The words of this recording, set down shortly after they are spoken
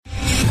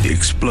The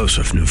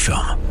explosive new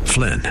film,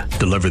 Flynn,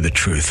 Deliver the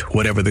Truth,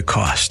 Whatever the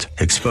Cost,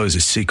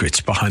 exposes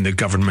secrets behind the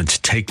government's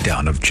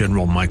takedown of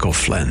General Michael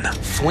Flynn.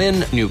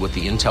 Flynn knew what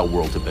the intel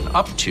world had been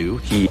up to.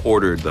 He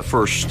ordered the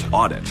first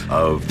audit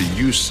of the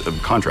use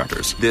of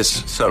contractors.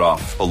 This set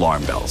off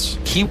alarm bells.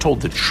 He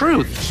told the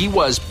truth. He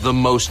was the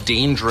most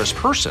dangerous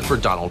person for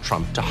Donald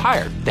Trump to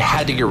hire. They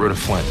had to get rid of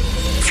Flynn.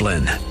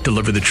 Flynn,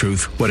 Deliver the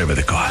Truth, Whatever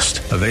the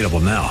Cost. Available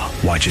now.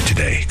 Watch it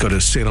today. Go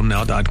to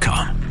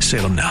salemnow.com.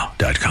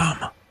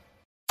 salemnow.com.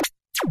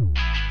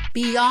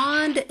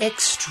 Beyond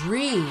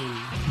Extreme.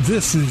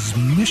 This is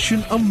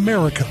Mission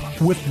America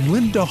with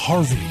Linda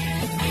Harvey.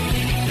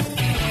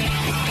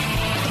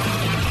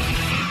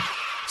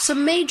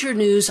 Some major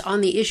news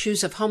on the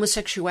issues of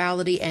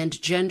homosexuality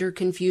and gender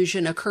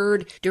confusion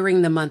occurred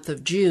during the month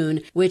of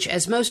June, which,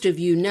 as most of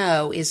you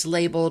know, is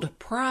labeled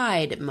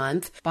Pride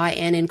Month by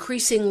an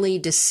increasingly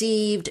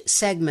deceived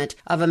segment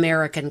of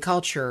American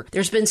culture.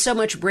 There's been so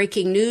much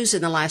breaking news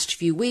in the last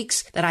few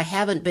weeks that I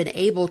haven't been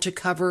able to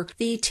cover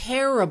the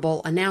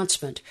terrible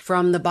announcement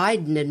from the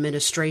Biden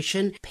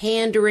administration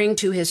pandering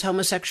to his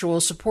homosexual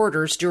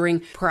supporters during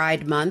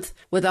Pride Month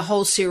with a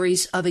whole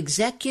series of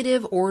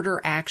executive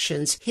order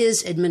actions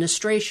his administration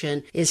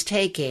is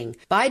taking.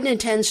 Biden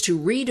intends to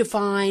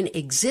redefine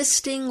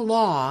existing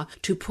law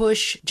to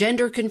push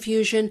gender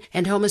confusion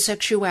and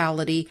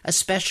homosexuality,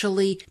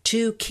 especially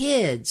to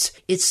kids.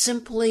 It's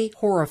simply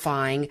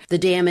horrifying, the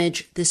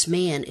damage this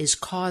man is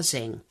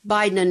causing.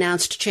 Biden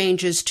announced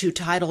changes to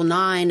Title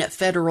IX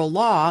federal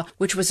law,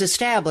 which was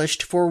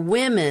established for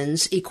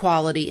women's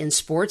equality in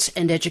sports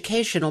and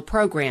educational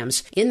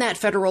programs. In that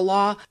federal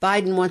law,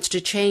 Biden wants to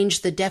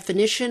change the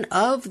definition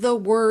of the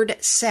word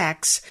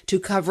sex to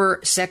cover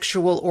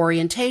sexual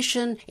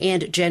orientation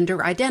and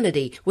gender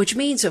identity, which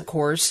means, of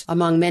course,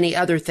 among many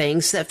other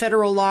things, that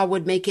federal law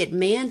would make it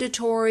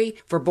mandatory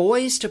for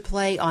boys to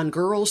play on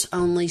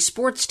girls-only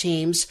sports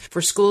teams, for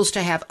schools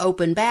to have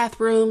open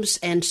bathrooms,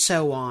 and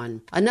so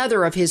on.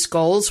 Another of his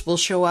goals will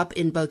show up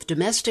in both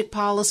domestic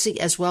policy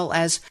as well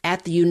as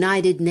at the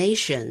United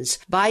Nations.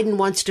 Biden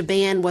wants to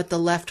ban what the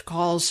left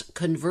calls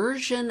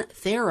conversion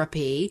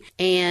therapy,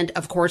 and,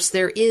 of course,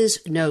 there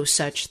is no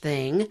such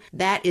thing.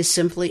 That is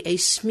simply a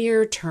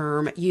smear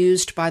term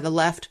used by the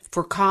left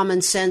for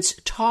common sense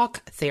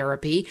talk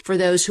therapy for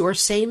those who are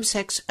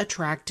same-sex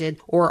attracted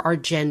or are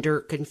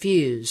gender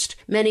confused.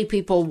 Many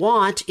people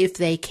want, if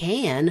they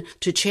can,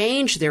 to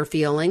change their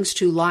feelings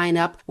to line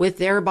up with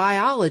their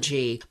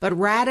biology, but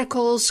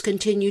radicals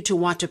continue to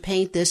want to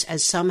paint this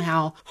as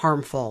somehow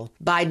harmful.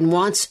 Biden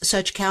wants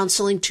such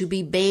counseling to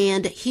be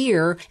banned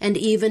here and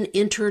even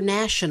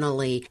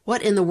internationally.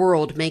 What in the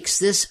world makes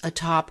this a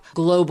top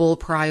global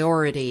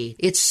priority?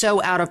 It's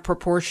so out of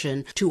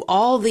proportion to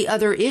all the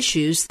other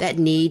issues that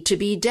need to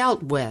be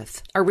dealt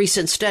with. A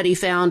recent study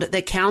found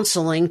that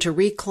counseling to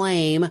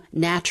reclaim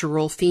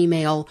natural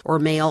female or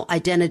male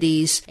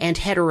identities and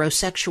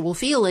heterosexual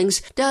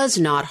feelings does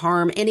not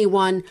harm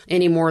anyone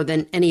any more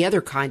than any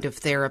other kind of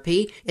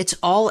therapy. It's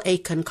all a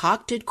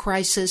concocted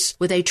crisis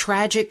with a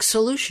tragic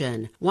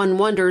solution. One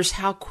wonders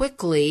how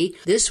quickly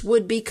this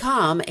would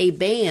become a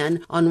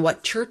ban on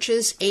what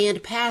churches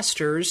and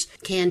pastors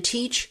can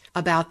teach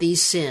about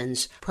these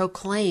sins,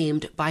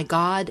 proclaimed by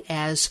God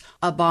as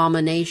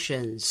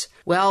abominations.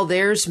 Well,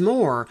 there's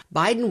more.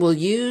 Biden will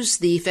use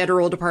the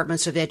federal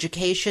departments of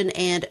education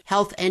and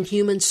health and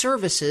human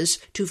services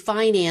to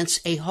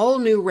finance a whole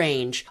new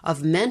range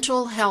of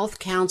mental health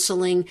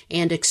counseling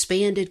and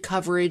expanded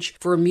coverage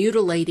for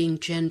mutilating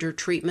gender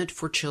treatment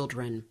for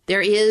children.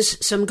 There is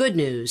some good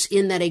news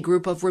in that a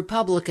group of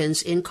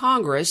Republicans in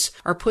Congress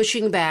are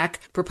pushing back,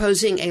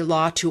 proposing a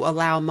law to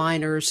allow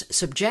minors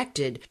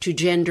subjected to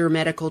gender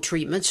medical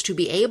treatments to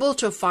be able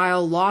to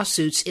file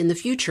lawsuits in the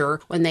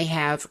future when they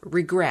have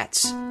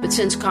regrets. But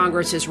since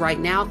Congress is right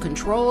now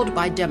controlled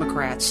by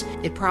Democrats,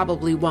 it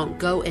probably won't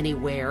go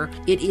anywhere.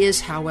 It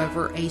is,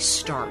 however, a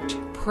start.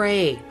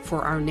 Pray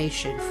for our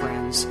nation,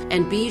 friends,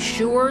 and be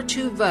sure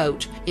to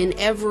vote in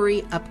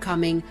every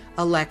upcoming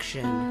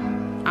election.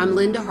 I'm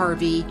Linda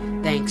Harvey.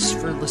 Thanks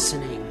for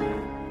listening.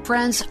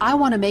 Friends, I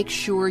want to make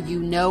sure you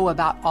know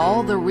about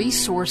all the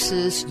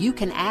resources you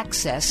can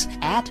access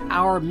at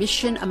our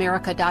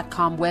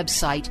missionamerica.com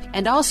website.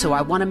 And also,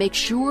 I want to make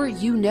sure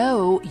you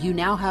know you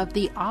now have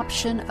the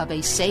option of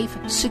a safe,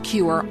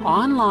 secure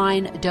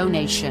online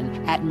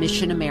donation at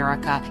Mission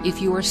America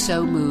if you are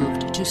so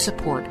moved to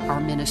support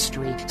our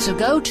ministry. So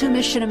go to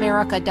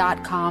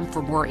missionamerica.com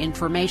for more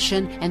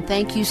information, and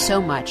thank you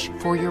so much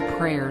for your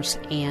prayers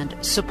and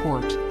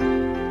support.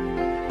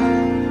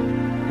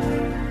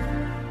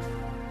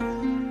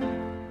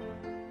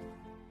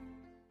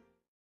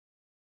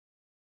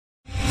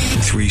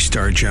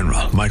 Three-star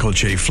General Michael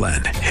J.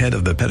 Flynn, head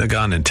of the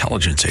Pentagon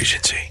Intelligence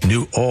Agency,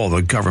 knew all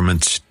the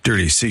government's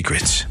dirty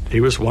secrets. He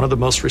was one of the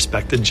most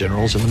respected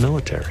generals in the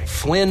military.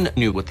 Flynn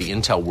knew what the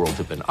intel world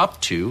had been up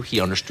to.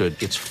 He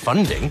understood its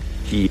funding.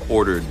 He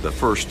ordered the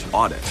first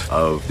audit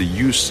of the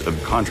use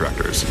of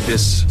contractors.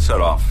 This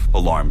set off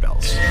alarm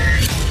bells.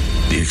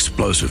 The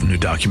explosive new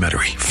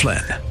documentary,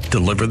 Flynn,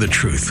 Deliver the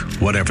Truth,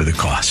 Whatever the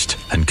Cost,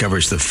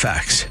 uncovers the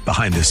facts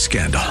behind this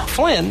scandal.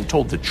 Flynn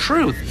told the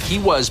truth. He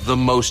was the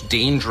most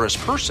dangerous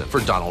person for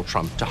Donald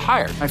Trump to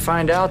hire. I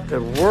find out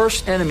the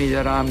worst enemy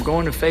that I'm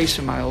going to face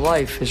in my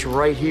life is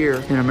right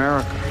here in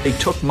America. They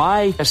took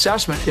my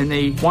assessment and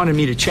they wanted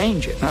me to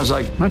change it. And I was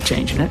like, I'm not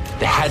changing it.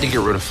 They had to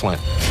get rid of Flynn.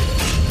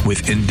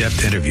 With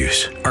in-depth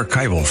interviews,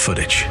 archival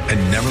footage,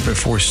 and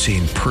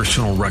never-before-seen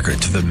personal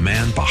records of the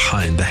man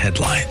behind the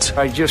headlines.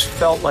 I just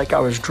felt like I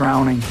was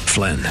drowning.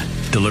 Flynn,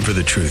 Deliver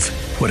the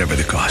Truth, Whatever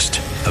the Cost.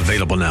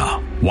 Available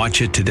now.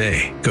 Watch it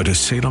today. Go to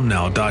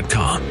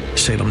salemnow.com.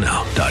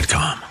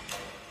 salemnow.com.